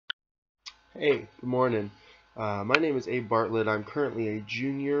Hey, good morning. My name is Abe Bartlett. I'm currently a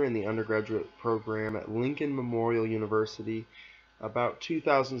junior in the undergraduate program at Lincoln Memorial University. About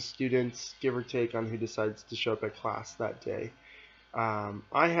 2,000 students, give or take, on who decides to show up at class that day.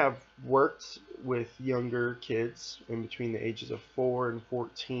 I have worked with younger kids in between the ages of 4 and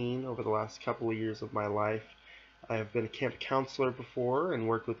 14 over the last couple of years of my life. I have been a camp counselor before and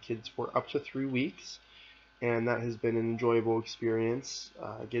worked with kids for up to 3 weeks, and that has been an enjoyable experience,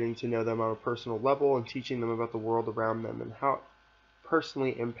 getting to know them on a personal level and teaching them about the world around them and how it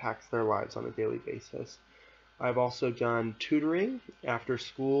personally impacts their lives on a daily basis. I've also done tutoring after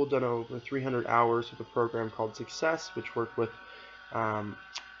school, done over 300 hours with a program called Success, which worked with um,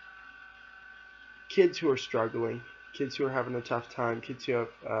 kids who are struggling, kids who are having a tough time, kids who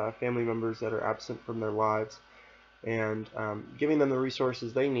have family members that are absent from their lives, and giving them the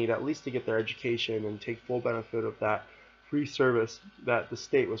resources they need at least to get their education and take full benefit of that free service that the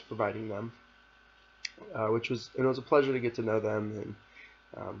state was providing them, it was a pleasure to get to know them,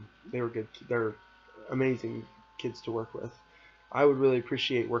 and they were good. They're amazing kids to work with. I would really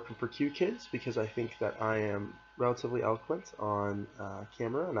appreciate working for Qkids because I think that I am relatively eloquent on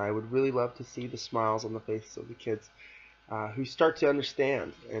camera, and I would really love to see the smiles on the faces of the kids who start to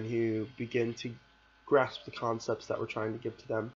understand and who begin to grasp the concepts that we're trying to give to them.